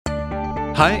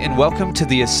Hi, and welcome to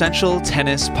the Essential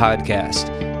Tennis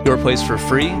Podcast, your place for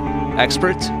free,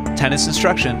 expert tennis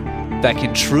instruction that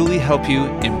can truly help you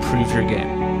improve your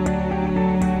game.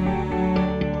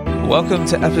 Welcome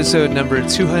to episode number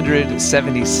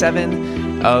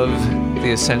 277 of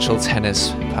the Essential Tennis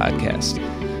Podcast.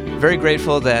 Very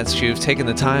grateful that you've taken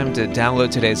the time to download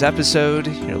today's episode.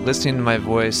 You're listening to my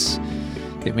voice.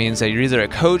 It means that you're either a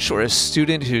coach or a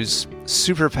student who's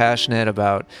super passionate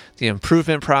about the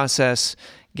improvement process,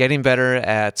 getting better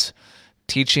at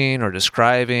teaching or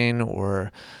describing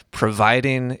or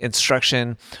providing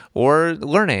instruction or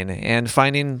learning and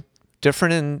finding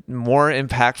different and more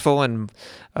impactful and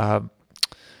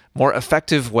more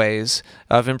effective ways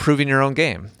of improving your own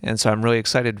game. And so I'm really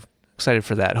excited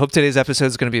for that. Hope today's episode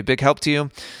is going to be a big help to you.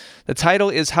 The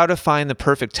title is How to Find the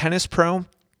Perfect Tennis Pro,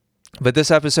 but this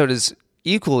episode is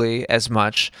equally as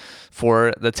much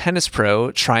for the tennis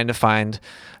pro trying to find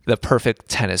the perfect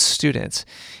tennis student.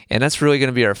 And that's really going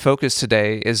to be our focus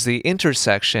today, is the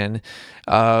intersection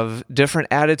of different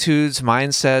attitudes,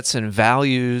 mindsets, and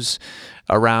values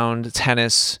around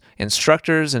tennis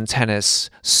instructors and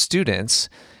tennis students.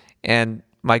 And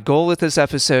my goal with this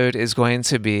episode is going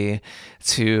to be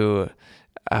to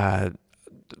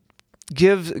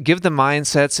give the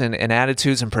mindsets and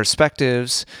attitudes and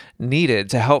perspectives needed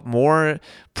to help more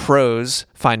pros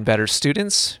find better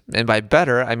students. And by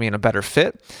better, I mean a better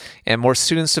fit, and more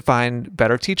students to find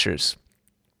better teachers.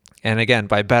 And again,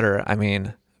 by better, I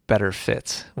mean better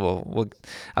fit. I'll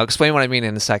explain what I mean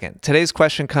in a second. Today's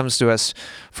question comes to us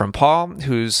from Paul,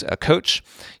 who's a coach.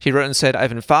 He wrote and said,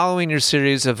 I've been following your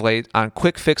series of late on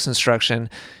quick fix instruction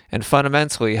and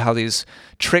fundamentally how these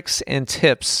tricks and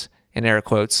tips, in air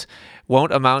quotes,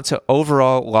 won't amount to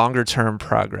overall longer-term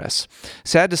progress.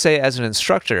 Sad to say, as an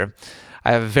instructor,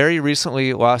 I have very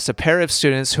recently lost a pair of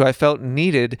students who I felt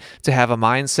needed to have a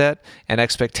mindset and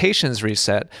expectations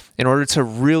reset in order to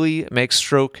really make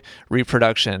stroke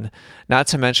reproduction, not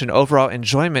to mention overall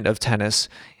enjoyment of tennis,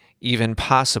 even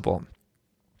possible.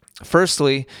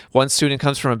 Firstly, one student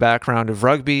comes from a background of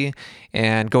rugby,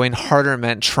 and going harder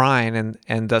meant trying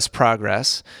and thus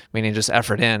progress, meaning just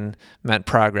effort in meant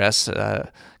progress,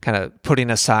 kind of putting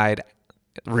aside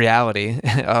reality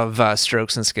of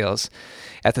strokes and skills.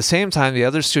 At the same time, the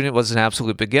other student was an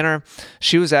absolute beginner.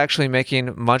 She was actually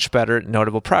making much better,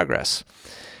 notable progress.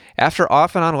 After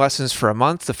off and on lessons for a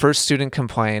month, the first student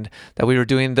complained that we were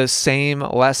doing the same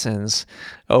lessons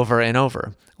over and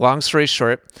over. Long story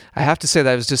short, I have to say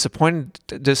that I was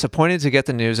disappointed to get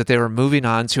the news that they were moving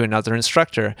on to another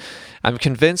instructor. I'm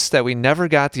convinced that we never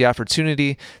got the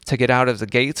opportunity to get out of the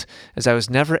gate, as I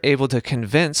was never able to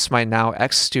convince my now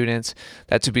ex-student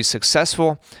that to be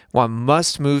successful, one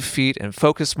must move feet and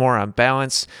focus more on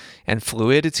balance and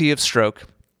fluidity of stroke,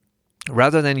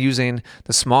 rather than using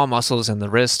the small muscles in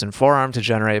the wrist and forearm to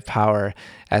generate power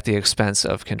at the expense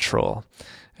of control.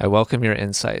 I welcome your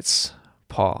insights,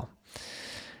 Paul.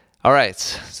 All right,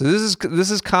 so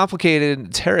this is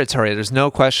complicated territory. There's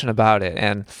no question about it.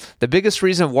 And the biggest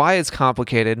reason why it's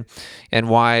complicated and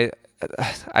why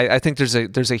I think there's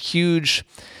a huge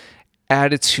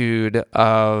attitude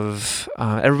of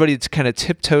everybody kind of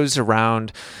tiptoes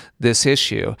around this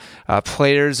issue.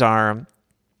 Players are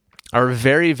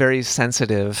very, very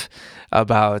sensitive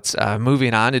about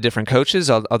moving on to different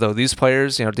coaches, although these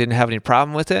players, didn't have any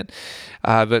problem with it.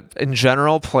 But in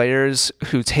general, players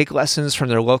who take lessons from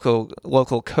their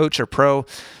local coach or pro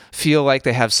feel like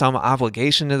they have some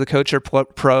obligation to the coach or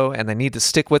pro, and they need to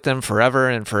stick with them forever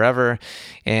and forever.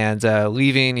 And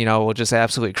leaving, will just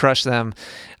absolutely crush them.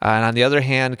 And on the other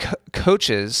hand,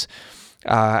 coaches,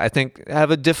 I think,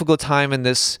 have a difficult time in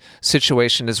this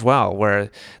situation as well, where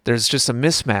there's just a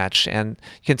mismatch. And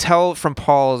you can tell from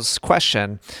Paul's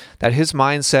question that his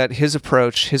mindset, his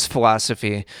approach, his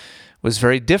philosophy was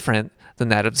very different than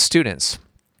that of the students.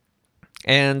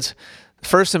 And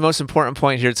first and most important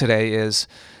point here today is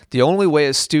the only way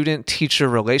a student-teacher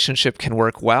relationship can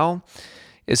work well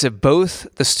is if both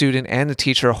the student and the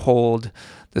teacher hold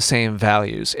the same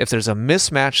values. If there's a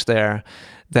mismatch there,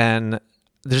 then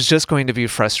there's just going to be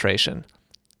frustration.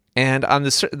 And I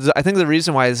think the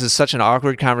reason why this is such an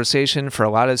awkward conversation for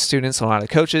a lot of students and a lot of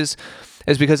coaches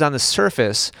is because on the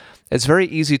surface, it's very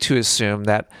easy to assume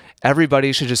that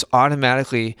everybody should just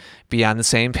automatically be on the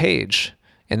same page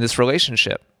in this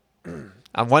relationship.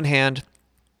 On one hand,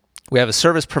 we have a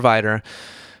service provider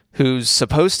who's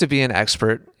supposed to be an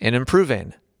expert in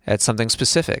improving at something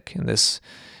specific, in this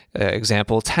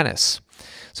example, tennis.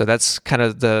 So that's kind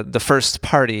of the first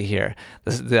party here.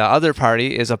 The other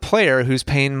party is a player who's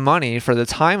paying money for the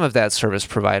time of that service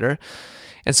provider.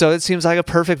 And so it seems like a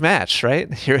perfect match,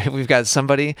 right? Here we've got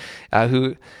somebody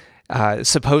who is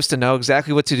supposed to know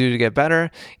exactly what to do to get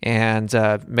better and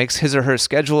makes his or her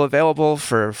schedule available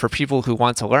for people who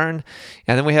want to learn.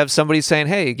 And then we have somebody saying,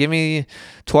 hey, give me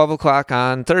 12 o'clock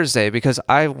on Thursday because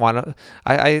I want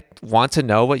to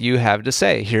know what you have to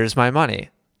say. Here's my money.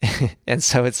 And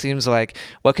so it seems like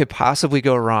what could possibly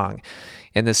go wrong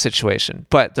in this situation?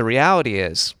 But the reality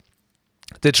is,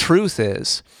 the truth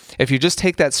is, if you just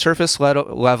take that surface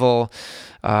level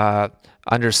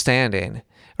understanding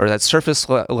or that surface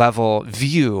level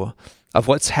view of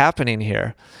what's happening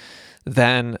here,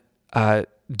 then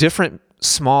different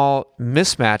small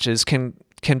mismatches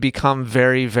can become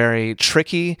very, very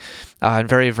tricky and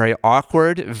very, very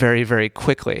awkward very, very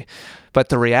quickly. But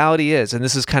the reality is, and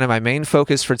this is kind of my main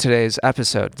focus for today's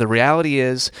episode, the reality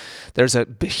is there's a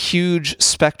huge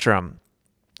spectrum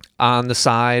on the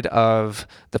side of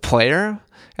the player,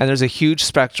 and there's a huge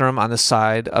spectrum on the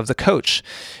side of the coach,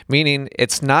 meaning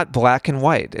it's not black and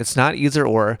white. It's not either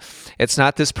or. It's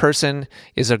not this person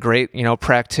is a great,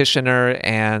 practitioner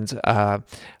and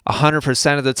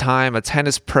 100% of the time a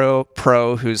tennis pro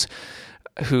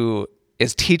who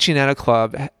is teaching at a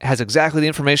club, has exactly the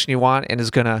information you want and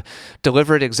is going to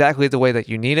deliver it exactly the way that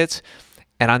you need it.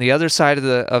 And on the other side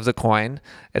of the coin,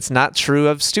 it's not true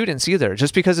of students either.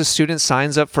 Just because a student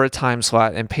signs up for a time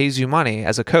slot and pays you money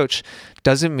as a coach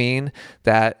doesn't mean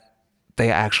that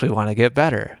they actually want to get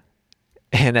better.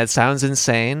 And that sounds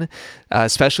insane,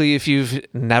 especially if you've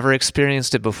never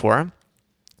experienced it before,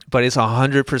 but it's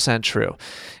 100% true.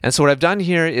 And so what I've done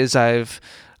here is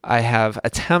I have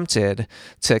attempted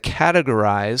to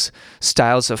categorize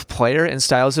styles of player and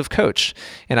styles of coach.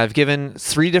 And I've given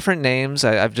 3 different names.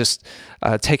 I've just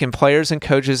taken players and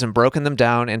coaches and broken them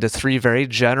down into 3 very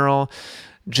generic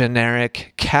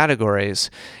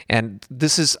categories. And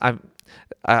this is,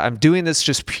 I'm doing this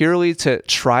just purely to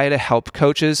try to help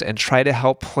coaches and try to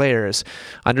help players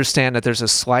understand that there's a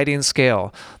sliding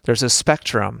scale, there's a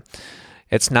spectrum.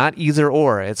 It's not either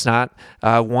or. It's not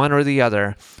one or the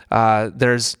other.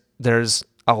 There's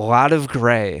a lot of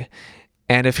gray.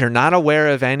 And if you're not aware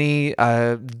of any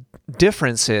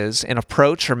differences in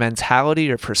approach or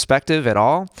mentality or perspective at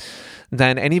all,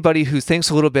 then anybody who thinks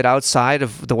a little bit outside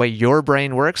of the way your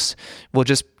brain works will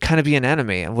just kind of be an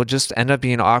enemy and will just end up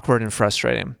being awkward and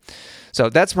frustrating. So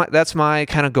that's my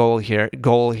kind of goal here.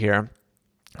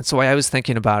 That's the way I was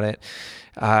thinking about it.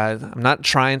 I'm not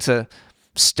trying to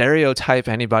stereotype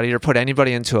anybody or put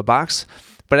anybody into a box,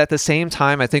 but at the same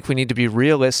time, I think we need to be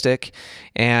realistic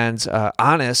and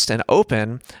honest and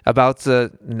open about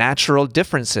the natural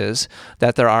differences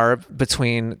that there are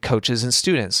between coaches and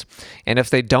students. And if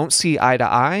they don't see eye to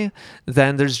eye,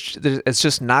 then it's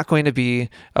just not going to be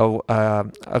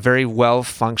a very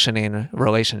well-functioning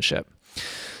relationship.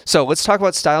 So let's talk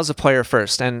about styles of player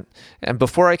first. And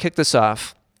before I kick this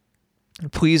off,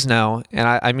 please know, and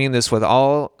I mean this with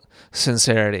all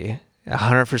sincerity,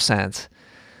 100%,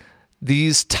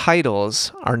 these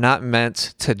titles are not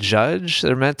meant to judge,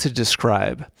 they're meant to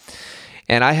describe.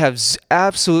 And I have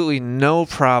absolutely no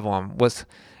problem with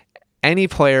any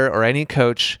player or any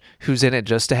coach who's in it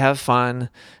just to have fun,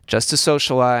 just to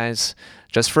socialize,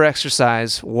 just for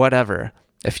exercise, whatever.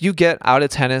 If you get out of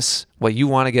tennis what you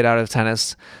want to get out of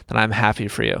tennis, then I'm happy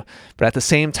for you. But at the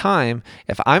same time,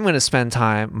 if I'm going to spend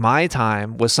my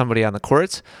time with somebody on the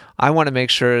court, I want to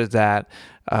make sure that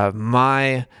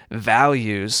my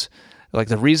values, like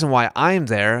the reason why I'm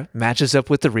there, matches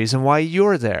up with the reason why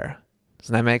you're there.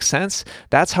 Doesn't that make sense?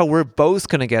 That's how we're both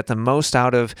going to get the most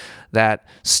out of that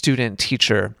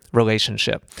student-teacher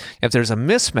relationship. If there's a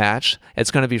mismatch,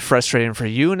 it's going to be frustrating for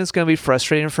you and it's going to be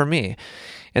frustrating for me.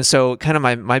 And so kind of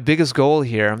my biggest goal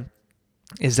here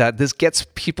is that this gets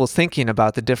people thinking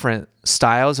about the different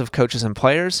styles of coaches and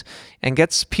players and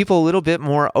gets people a little bit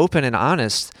more open and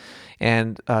honest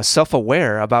and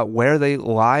self-aware about where they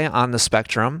lie on the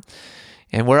spectrum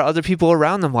and where other people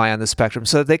around them lie on the spectrum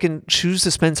so that they can choose to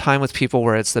spend time with people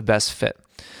where it's the best fit.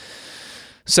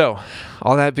 So,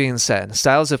 all that being said,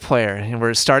 styles of player, and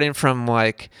we're starting from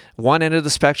like one end of the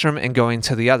spectrum and going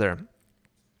to the other.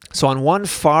 So on one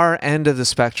far end of the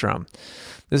spectrum,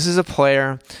 this is a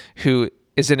player who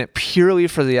is in it purely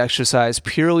for the exercise,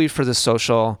 purely for the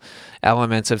social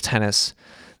elements of tennis.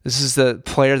 This is the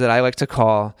player that I like to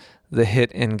call the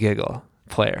hit and giggle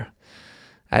player.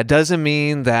 It doesn't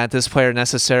mean that this player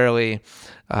necessarily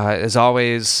is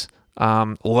always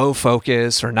low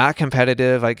focus or not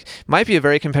competitive. Like, might be a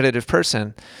very competitive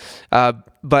person,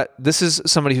 but this is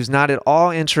somebody who's not at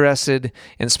all interested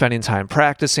in spending time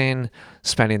practicing,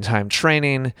 spending time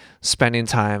training, spending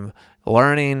time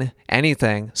learning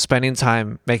anything, spending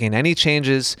time making any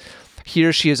changes. He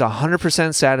or she is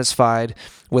 100% satisfied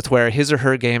with where his or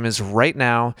her game is right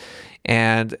now,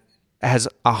 and has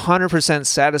 100%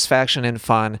 satisfaction and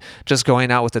fun just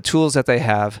going out with the tools that they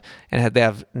have, and they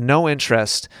have no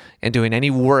interest in doing any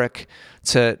work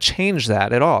to change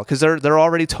that at all because they're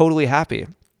already totally happy.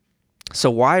 So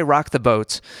why rock the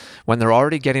boat when they're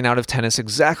already getting out of tennis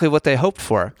exactly what they hoped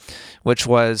for, which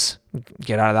was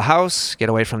get out of the house, get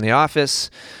away from the office,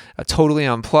 totally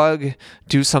unplug,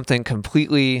 do something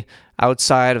completely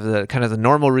outside of the kind of the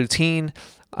normal routine.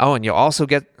 Oh, and you also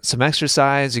get some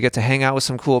exercise. You get to hang out with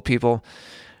some cool people.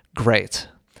 Great.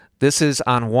 This is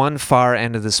on one far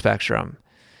end of the spectrum,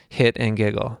 hit and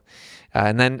giggle.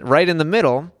 And then right in the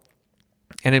middle,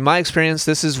 and in my experience,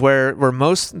 this is where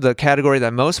the category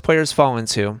that most players fall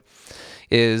into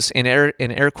is, in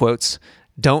air quotes,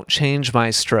 don't change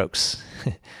my strokes.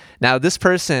 Now, this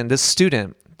person, this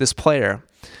student, this player,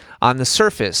 on the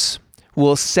surface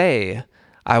will say,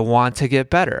 I want to get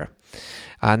better.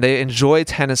 And they enjoy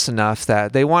tennis enough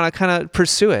that they want to kind of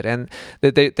pursue it, and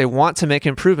that they want to make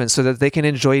improvements so that they can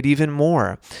enjoy it even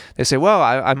more. They say, well,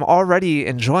 I'm already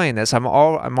enjoying this. I'm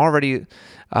already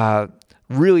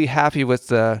really happy with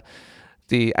the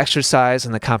exercise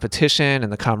and the competition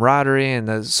and the camaraderie and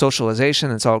the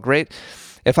socialization. It's all great.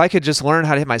 If I could just learn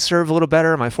how to hit my serve a little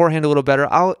better, my forehand a little better,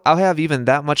 I'll have even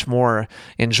that much more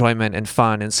enjoyment and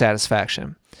fun and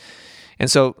satisfaction. And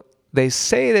so they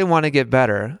say they want to get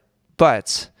better,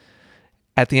 but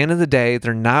at the end of the day,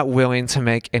 they're not willing to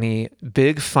make any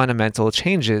big fundamental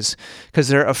changes because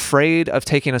they're afraid of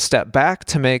taking a step back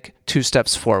to make 2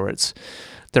 steps forwards.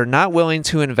 They're not willing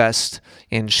to invest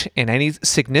in any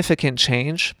significant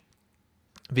change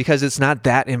because it's not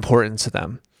that important to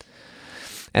them.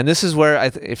 And this is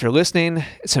where, if you're listening,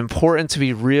 it's important to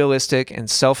be realistic and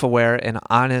self-aware and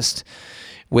honest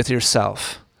with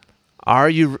yourself. Are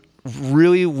you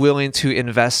really willing to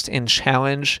invest in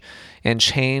challenge and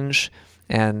change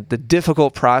and the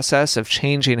difficult process of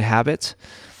changing habits?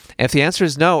 If the answer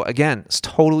is no, again, it's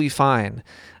totally fine.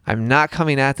 I'm not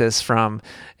coming at this from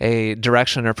a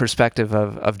direction or perspective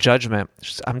of judgment.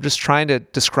 I'm just trying to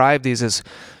describe these as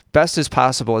best as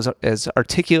possible, as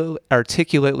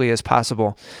articulately as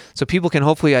possible, so people can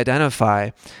hopefully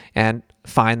identify and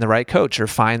find the right coach or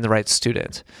find the right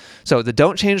student. So the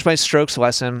don't change my strokes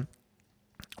lesson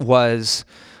was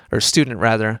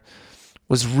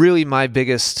really my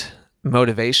biggest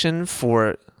motivation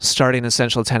for starting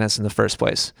Essential Tennis in the first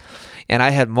place. And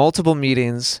I had multiple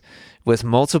meetings with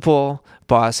multiple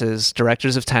bosses,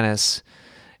 directors of tennis,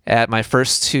 at my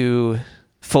first 2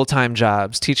 full-time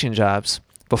jobs, teaching jobs,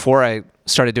 before I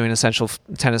started doing Essential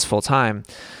Tennis full-time.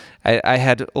 I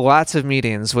had lots of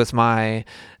meetings with my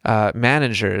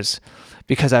managers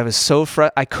because I was so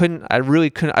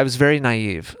I was very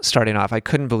naive starting off. I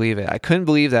couldn't believe it. I couldn't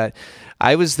believe that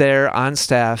I was there on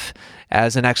staff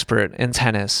as an expert in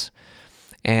tennis,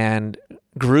 and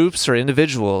groups or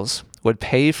individuals would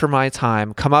pay for my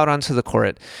time, come out onto the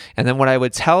court, and then when I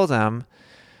would tell them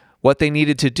what they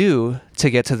needed to do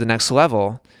to get to the next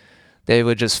level, they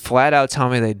would just flat out tell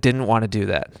me they didn't want to do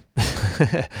that.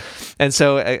 And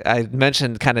so I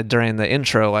mentioned kind of during the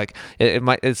intro, like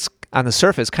it's on the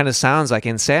surface kind of sounds like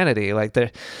insanity. Like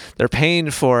they're paying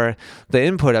for the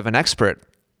input of an expert,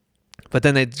 but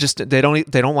then they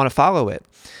don't want to follow it.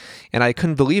 And I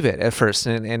couldn't believe it at first,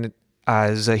 and it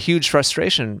was a huge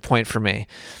frustration point for me.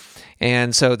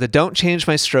 And so the don't change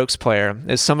my strokes player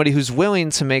is somebody who's willing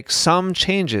to make some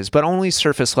changes, but only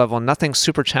surface level, nothing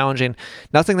super challenging,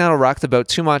 nothing that'll rock the boat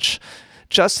too much,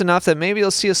 just enough that maybe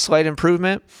you'll see a slight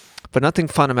improvement, but nothing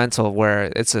fundamental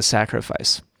where it's a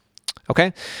sacrifice.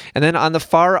 Okay? And then on the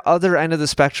far other end of the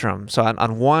spectrum, so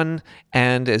on one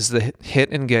end is the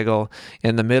hit and giggle,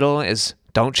 in the middle is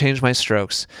don't change my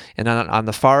strokes, and on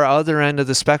the far other end of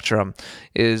the spectrum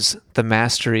is the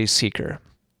mastery seeker.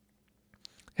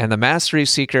 And the mastery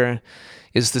seeker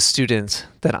is the student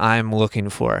that I'm looking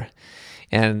for.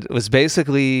 And it was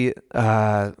basically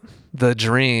the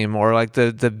dream, or like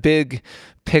the big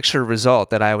picture result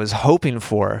that I was hoping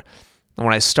for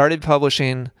when I started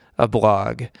publishing a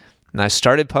blog and I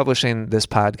started publishing this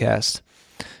podcast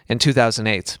in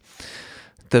 2008.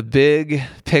 The big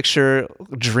picture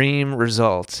dream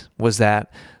result was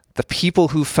that the people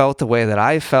who felt the way that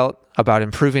I felt about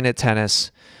improving at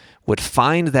tennis would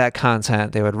find that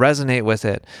content, they would resonate with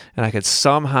it, and I could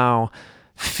somehow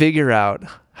figure out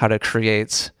how to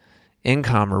create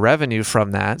income or revenue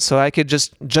from that, so I could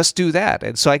just do that,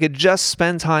 and so I could just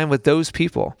spend time with those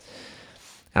people.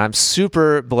 And I'm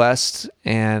super blessed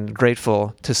and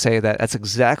grateful to say that that's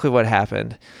exactly what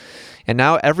happened. And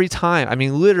now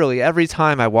literally every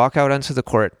time I walk out onto the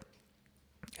court,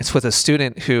 it's with a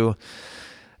student who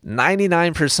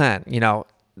 99%,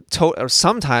 or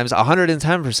sometimes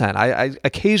 110%. I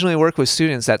occasionally work with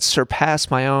students that surpass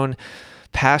my own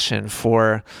passion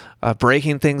for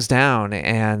breaking things down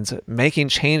and making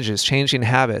changes, changing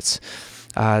habits.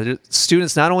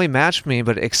 Students not only match me,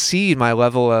 but exceed my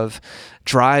level of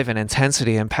drive and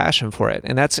intensity and passion for it.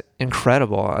 And that's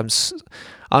incredible. I'm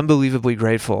unbelievably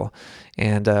grateful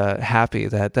and happy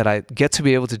that I get to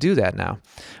be able to do that now.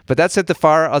 But that's at the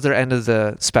far other end of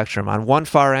the spectrum. On one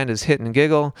far end is hit and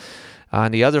giggle.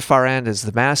 On the other far end is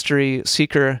the mastery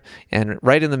seeker. And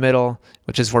right in the middle,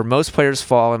 which is where most players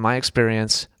fall in my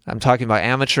experience, I'm talking about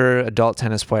amateur adult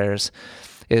tennis players,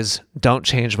 is don't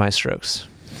change my strokes.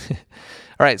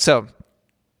 All right, so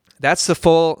that's the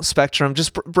full spectrum,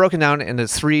 just broken down into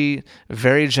three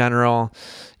very general,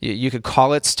 you could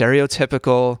call it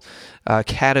stereotypical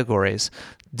categories,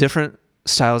 different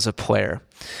styles of player.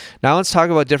 Now let's talk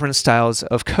about different styles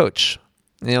of coach.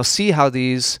 And you'll see how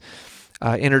these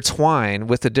intertwine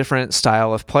with the different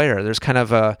style of player. There's kind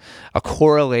of a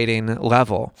correlating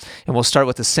level. And we'll start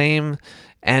with the same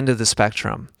end of the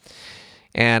spectrum.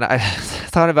 And I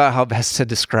thought about how best to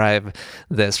describe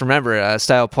this. Remember, a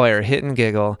style player, hit and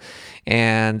giggle,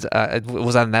 and it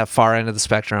was on that far end of the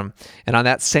spectrum. And on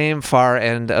that same far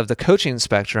end of the coaching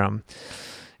spectrum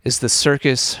is the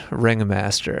circus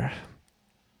ringmaster.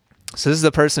 So this is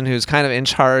the person who's kind of in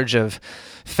charge of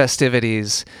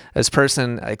festivities. This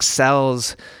person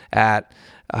excels at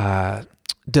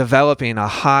developing a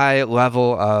high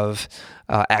level of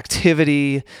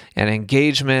activity and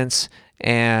engagement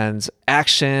and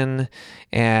action,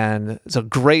 and is a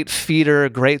great feeder,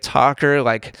 great talker,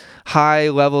 like high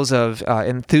levels of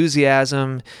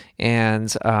enthusiasm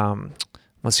and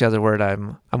what's the other word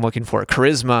I'm looking for?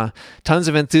 Charisma, tons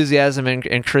of enthusiasm and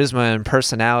charisma and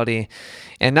personality.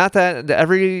 And not that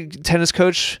every tennis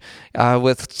coach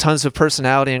with tons of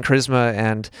personality and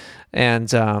charisma and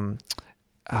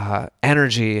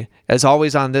energy is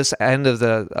always on this end of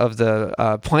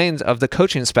the planes of the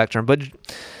coaching spectrum, but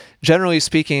generally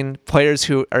speaking, coaches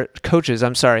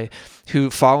who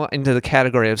fall into the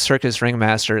category of circus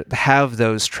ringmaster have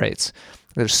those traits.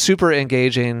 They're super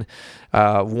engaging,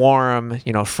 warm,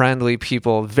 friendly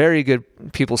people, very good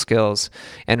people skills,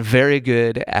 and very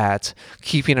good at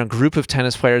keeping a group of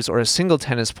tennis players or a single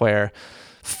tennis player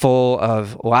full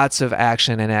of lots of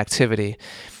action and activity.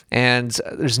 And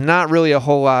there's not really a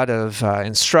whole lot of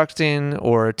instructing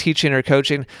or teaching or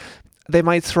coaching. They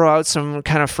might throw out some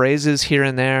kind of phrases here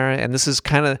and there, and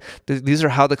these are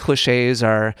how the cliches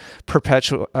are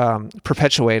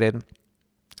perpetuated.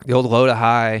 The old low to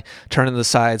high, turn to the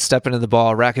side, step into the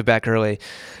ball, rack it back early.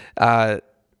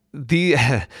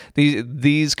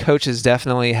 These coaches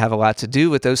definitely have a lot to do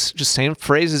with those just same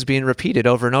phrases being repeated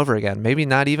over and over again, maybe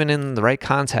not even in the right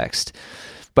context.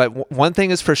 But one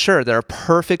thing is for sure, they're a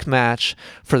perfect match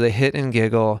for the hit and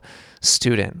giggle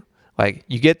student. Like,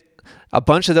 you get a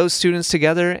bunch of those students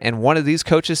together and one of these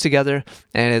coaches together,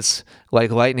 and it's like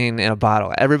lightning in a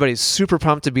bottle. Everybody's super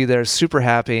pumped to be there, super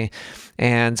happy,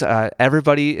 and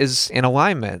everybody is in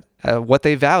alignment, what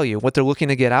they value, what they're looking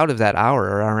to get out of that hour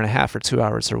or hour and a half or 2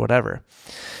 hours or whatever.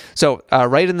 So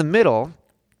right in the middle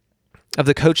of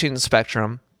the coaching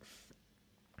spectrum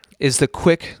is the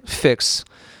quick fix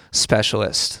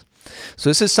specialist. So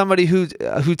this is somebody who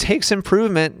takes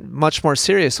improvement much more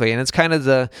seriously, and it's kind of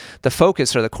the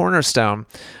focus or the cornerstone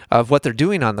of what they're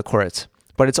doing on the court,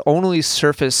 but it's only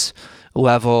surface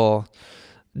level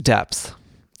depth.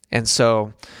 And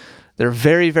so they're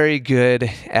very, very good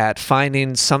at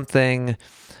finding something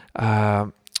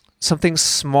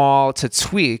small to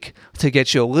tweak to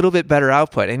get you a little bit better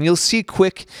output. And you'll see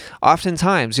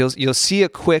oftentimes you'll see a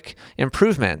quick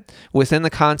improvement within the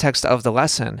context of the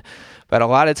lesson. But a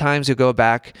lot of times you go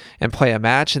back and play a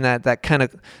match, and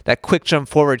that quick jump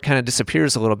forward kind of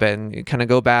disappears a little bit, and you kind of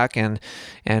go back and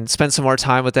spend some more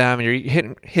time with them. And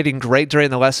you're hitting great during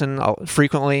the lesson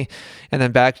frequently, and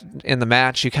then back in the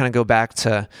match you kind of go back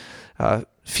to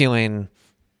feeling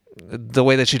the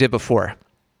way that you did before.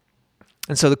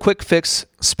 And so the quick fix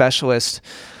specialist,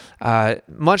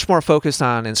 much more focused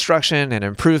on instruction and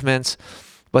improvements,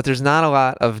 but there's not a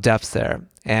lot of depth there.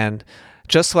 And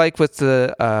just like with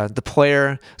the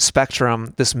player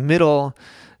spectrum, this middle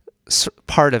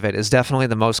part of it is definitely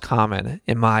the most common,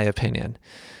 in my opinion.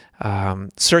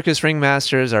 Circus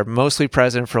ringmasters are mostly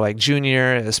present for like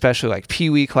junior, especially like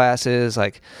peewee classes,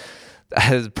 like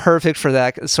perfect for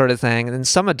that sort of thing. And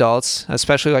some adults,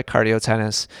 especially like cardio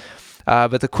tennis.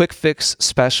 But the quick fix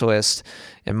specialist,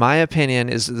 in my opinion,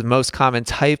 is the most common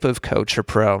type of coach or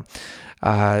pro.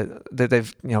 That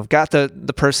they've got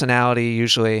the personality,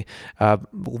 usually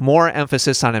more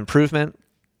emphasis on improvement,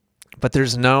 but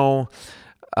there's no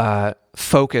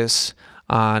focus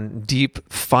on deep,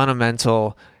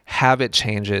 fundamental habit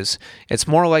changes. It's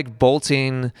more like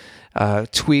bolting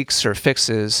tweaks or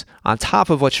fixes on top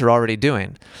of what you're already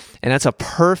doing. And that's a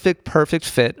perfect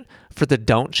fit for the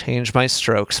don't change my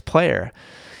strokes player.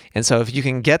 And so if you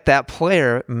can get that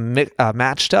player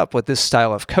matched up with this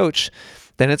style of coach,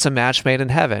 then it's a match made in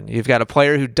heaven. You've got a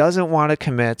player who doesn't want to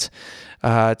commit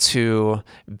to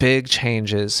big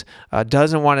changes,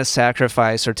 doesn't want to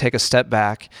sacrifice or take a step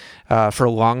back for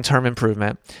long-term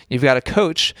improvement. You've got a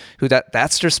coach who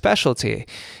that's their specialty,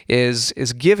 is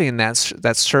giving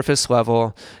that surface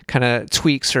level kind of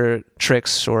tweaks or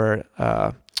tricks or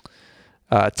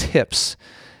tips.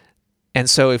 And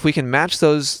so if we can match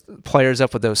those players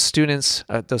up with those students,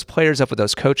 those players up with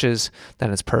those coaches,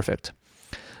 then it's perfect.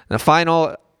 And the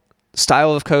final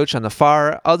style of coach on the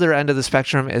far other end of the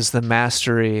spectrum is the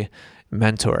mastery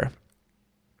mentor.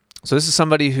 So this is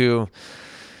somebody who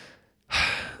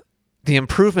the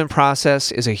improvement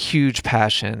process is a huge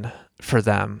passion for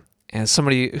them, and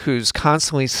somebody who's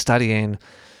constantly studying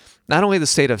not only the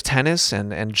state of tennis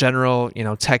and general,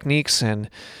 techniques and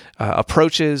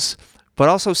approaches, but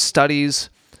also studies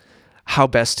how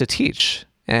best to teach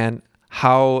and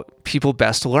how people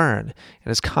best learn,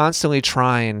 and is constantly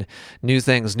trying new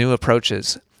things, new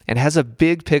approaches, and has a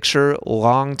big picture,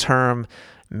 long-term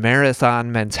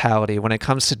marathon mentality when it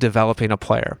comes to developing a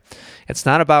player. It's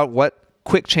not about what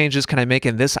quick changes can I make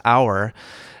in this hour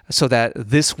so that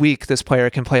this week this player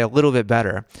can play a little bit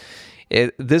better.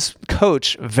 This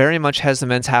coach very much has the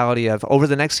mentality of over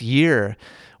the next year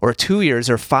or 2 years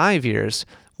or 5 years,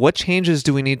 what changes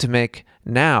do we need to make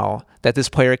now that this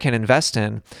player can invest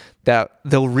in that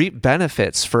they'll reap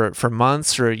benefits for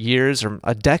months or years or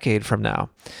a decade from now?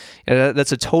 And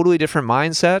that's a totally different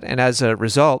mindset, and as a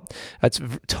result, that's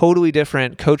totally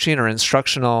different coaching or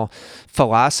instructional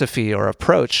philosophy or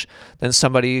approach than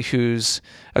somebody who's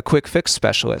a quick fix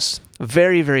specialist.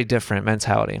 Very, very different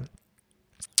mentality.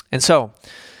 And so,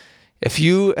 if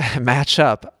you match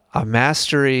up a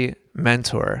mastery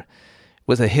mentor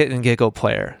with a hit and giggle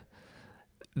player,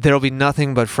 there'll be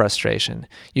nothing but frustration.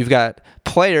 You've got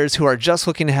players who are just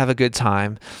looking to have a good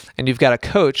time, and you've got a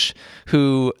coach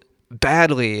who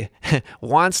badly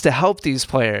wants to help these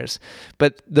players,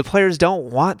 but the players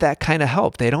don't want that kind of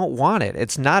help. They don't want it.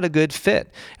 It's not a good fit.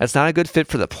 It's not a good fit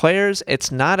for the players.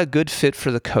 It's not a good fit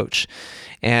for the coach.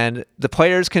 And the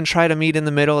players can try to meet in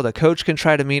the middle, the coach can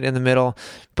try to meet in the middle,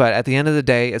 but at the end of the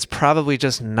day, it's probably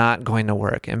just not going to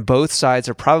work. And both sides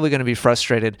are probably going to be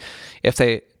frustrated if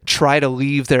they try to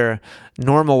leave their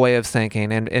normal way of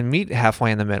thinking and meet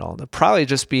halfway in the middle. There'll probably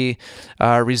just be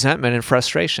resentment and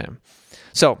frustration.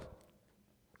 So,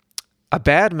 a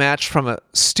bad match from a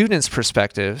student's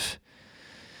perspective,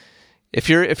 if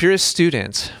you're a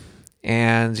student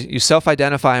and you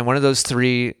self-identify in one of those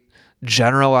three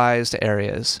generalized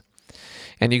areas,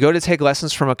 and you go to take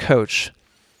lessons from a coach,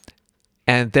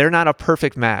 and they're not a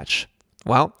perfect match,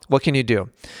 well, what can you do?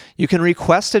 You can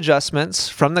request adjustments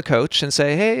from the coach and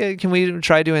say, hey, can we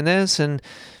try doing this? And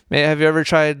have you ever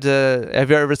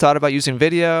thought about using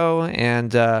video?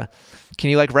 And can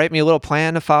you write me a little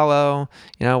plan to follow?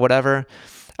 Whatever.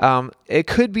 It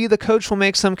could be the coach will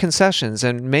make some concessions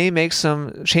and may make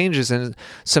some changes and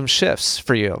some shifts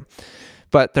for you,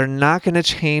 but they're not going to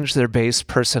change their base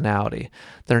personality.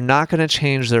 They're not going to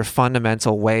change their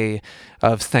fundamental way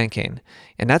of thinking.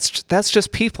 And that's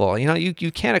just people.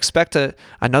 You can't expect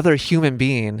another human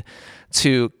being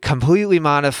to completely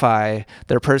modify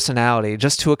their personality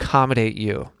just to accommodate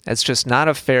you. It's just not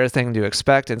a fair thing to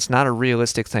expect. It's not a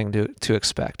realistic thing to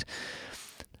expect.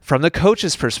 From the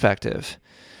coach's perspective,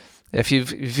 if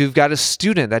you've got a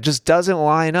student that just doesn't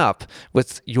line up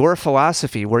with your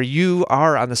philosophy where you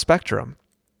are on the spectrum,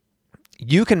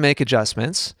 you can make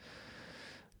adjustments,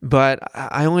 but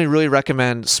I only really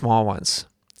recommend small ones.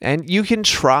 And you can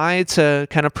try to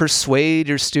kind of persuade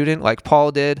your student like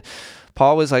Paul did.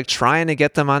 Paul was trying to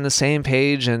get them on the same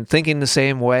page and thinking the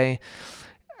same way.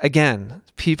 Again,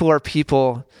 people are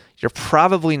people. You're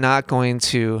probably not going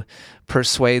to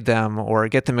persuade them or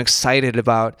get them excited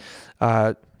about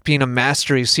being a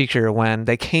mastery seeker when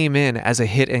they came in as a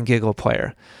hit and giggle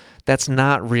player. That's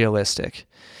not realistic.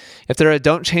 If they're a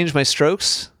don't change my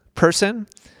strokes person,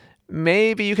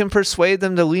 maybe you can persuade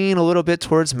them to lean a little bit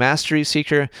towards mastery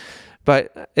seeker,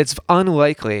 but it's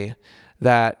unlikely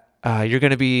that you're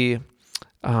going to be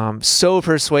so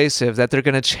persuasive that they're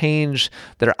going to change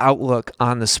their outlook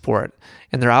on the sport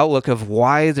and their outlook of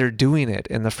why they're doing it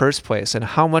in the first place and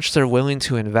how much they're willing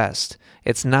to invest.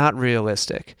 It's not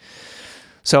realistic.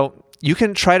 So you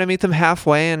can try to meet them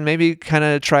halfway and maybe kind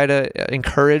of try to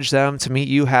encourage them to meet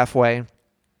you halfway.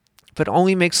 but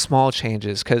only make small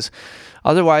changes, because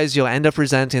otherwise you'll end up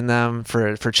resenting them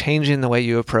for changing the way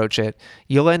you approach it.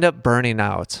 You'll end up burning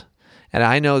out. And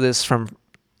I know this from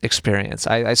experience.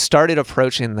 I started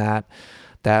approaching that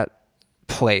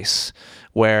place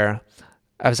where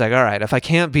I was like, all right, if I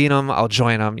can't beat them, I'll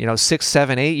join them. 6,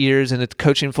 7, 8 years into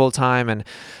coaching full time. And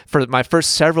for my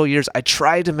first several years, I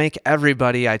tried to make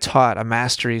everybody I taught a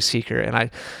mastery seeker.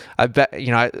 And I bet,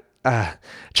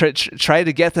 tried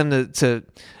to get them to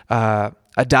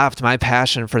adopt my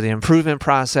passion for the improvement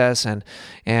process and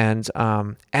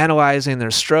analyzing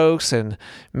their strokes and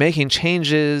making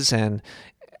changes and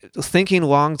thinking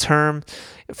long term.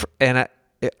 And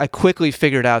I quickly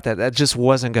figured out that just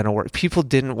wasn't going to work. People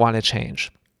didn't want to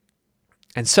change.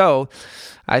 And so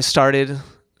I started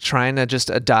trying to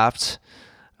just adopt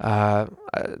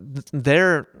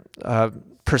their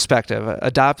perspective,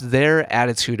 adopt their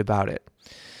attitude about it.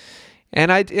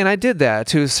 And I did that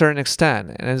to a certain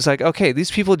extent. And it's like, okay, these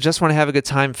people just want to have a good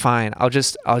time. Fine. I'll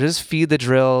just feed the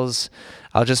drills.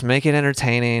 I'll just make it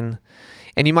entertaining.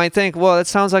 And you might think, well, that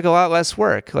sounds like a lot less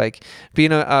work. Like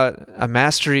being a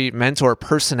mastery mentor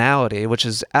personality, which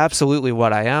is absolutely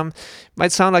what I am,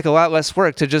 might sound like a lot less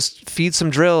work to just feed some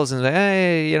drills and say,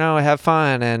 hey, have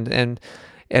fun. And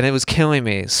it was killing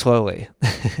me slowly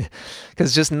because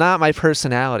it's just not my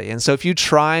personality. And so if you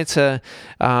try to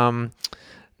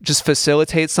just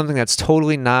facilitate something that's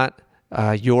totally not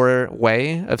your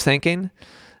way of thinking,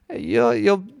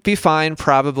 you'll be fine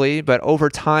probably, but over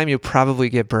time you'll probably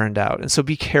get burned out. And so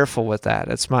be careful with that.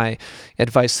 That's my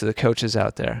advice to the coaches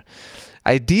out there.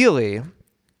 Ideally,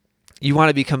 you want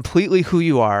to be completely who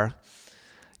you are.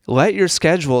 Let your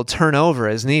schedule turn over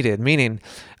as needed, meaning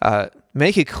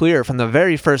make it clear from the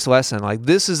very first lesson, like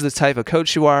this is the type of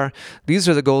coach you are. These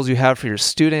are the goals you have for your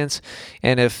students.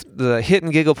 And if the hit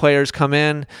and giggle players come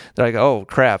in, they're like, oh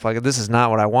crap, like this is not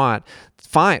what I want.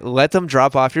 Fine, let them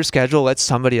drop off your schedule. Let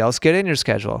somebody else get in your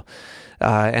schedule.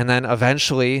 And then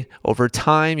eventually, over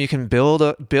time, you can build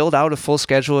out a full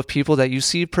schedule of people that you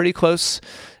see pretty close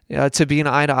to being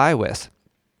eye to eye with.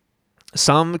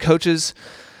 Some coaches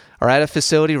are at a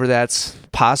facility where that's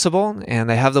possible, and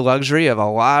they have the luxury of a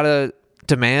lot of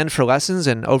demand for lessons,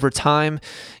 and over time,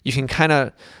 you can kind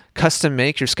of custom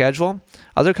make your schedule.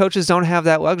 Other coaches don't have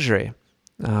that luxury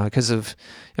because of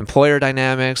employer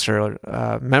dynamics or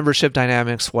membership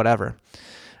dynamics, whatever.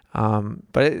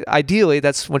 But ideally,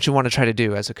 that's what you want to try to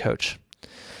do as a coach.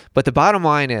 But the bottom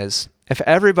line is, if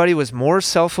everybody was more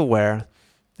self-aware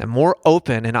and more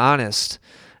open and honest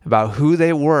about who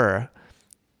they were,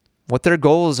 what their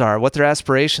goals are, what their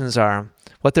aspirations are,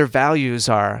 what their values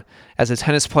are as a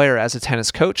tennis player, as a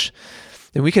tennis coach,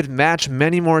 then we could match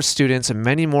many more students and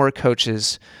many more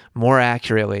coaches more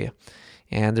accurately.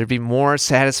 And there'd be more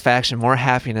satisfaction, more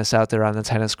happiness out there on the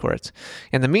tennis courts.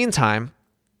 In the meantime,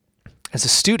 as a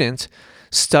student,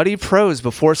 study pros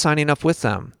before signing up with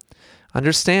them.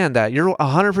 Understand that you're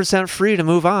 100% free to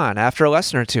move on after a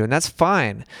lesson or two, and that's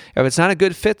fine. If it's not a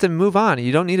good fit, then move on.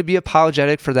 You don't need to be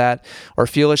apologetic for that or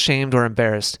feel ashamed or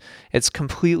embarrassed. It's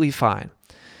completely fine.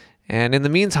 And in the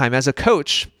meantime, as a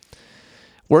coach,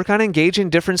 work on engaging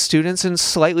different students in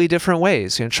slightly different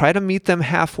ways. Try to meet them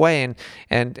halfway,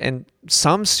 and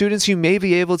some students you may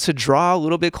be able to draw a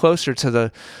little bit closer to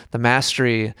the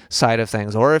mastery side of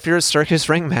things, or if you're a circus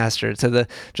ring master, to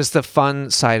the fun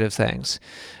side of things.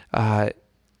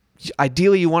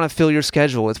 Ideally, you want to fill your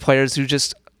schedule with players who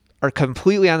just are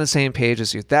completely on the same page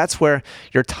as you. That's where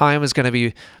your time is going to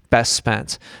be best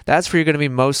spent. That's where you're going to be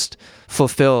most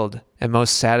fulfilled and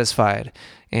most satisfied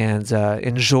and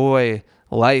enjoy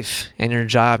life and your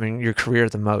job and your career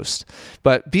the most.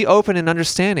 But be open and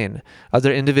understanding of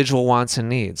their individual wants and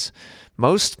needs.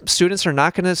 Most students are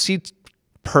not going to see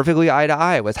perfectly eye to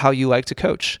eye with how you like to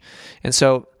coach. And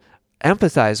so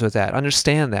empathize with that,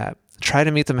 understand that, try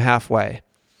to meet them halfway.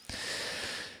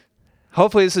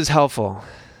 Hopefully this is helpful.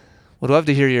 Would love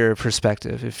to hear your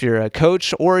perspective. If you're a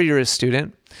coach or you're a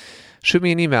student, shoot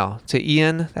me an email to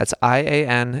Ian, that's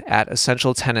IAN,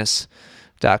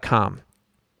 @essentialtennis.com.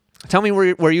 Tell me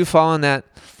where you fall on that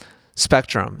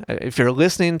spectrum. If you're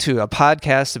listening to a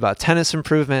podcast about tennis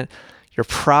improvement, you're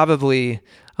probably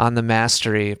on the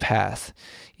mastery path,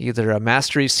 either a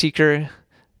mastery seeker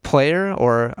player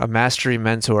or a mastery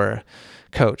mentor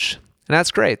coach. And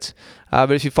that's great.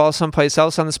 But if you fall someplace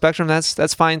else on the spectrum,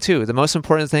 that's fine too. The most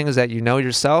important thing is that you know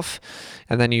yourself,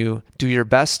 and then you do your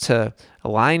best to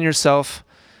align yourself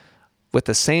with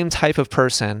the same type of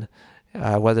person,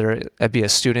 whether it be a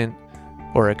student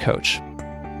or a coach.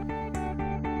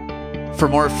 For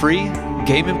more free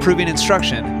game improving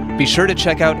instruction, be sure to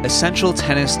check out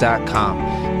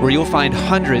EssentialTennis.com, where you'll find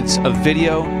hundreds of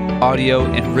video, audio,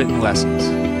 and written lessons.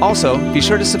 Also, be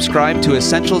sure to subscribe to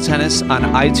Essential Tennis on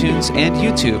iTunes and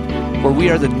YouTube, where we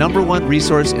are the #1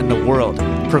 resource in the world,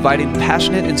 providing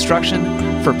passionate instruction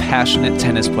for passionate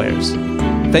tennis players.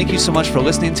 Thank you so much for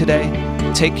listening today.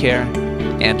 Take care,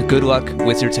 and good luck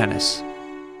with your tennis.